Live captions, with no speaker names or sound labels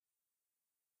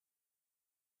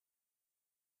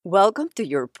Welcome to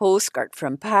your postcard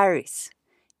from Paris.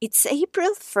 It's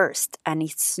April 1st and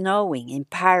it's snowing in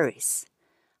Paris.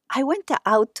 I went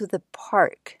out to the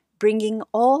park, bringing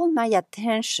all my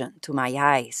attention to my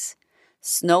eyes.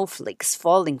 Snowflakes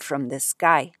falling from the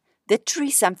sky, the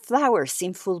trees and flowers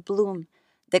in full bloom.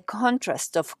 The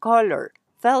contrast of color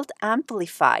felt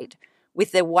amplified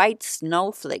with the white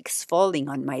snowflakes falling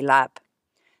on my lap.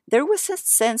 There was a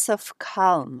sense of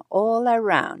calm all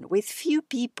around, with few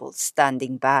people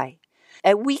standing by.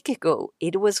 A week ago,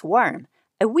 it was warm.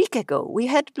 A week ago, we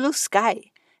had blue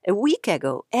sky. A week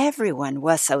ago, everyone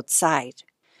was outside.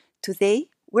 Today,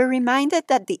 we're reminded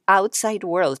that the outside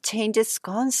world changes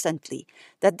constantly,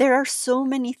 that there are so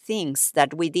many things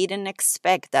that we didn't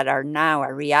expect that are now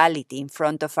a reality in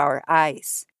front of our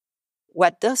eyes.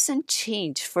 What doesn't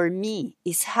change for me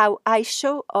is how I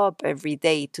show up every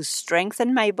day to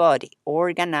strengthen my body,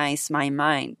 organize my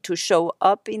mind, to show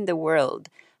up in the world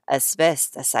as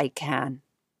best as I can.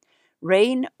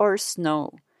 Rain or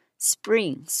snow,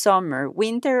 spring, summer,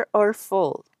 winter or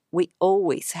fall, we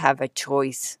always have a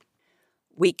choice.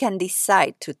 We can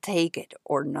decide to take it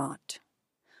or not.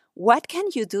 What can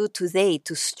you do today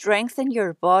to strengthen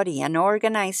your body and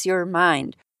organize your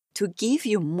mind to give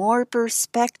you more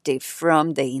perspective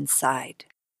from the inside?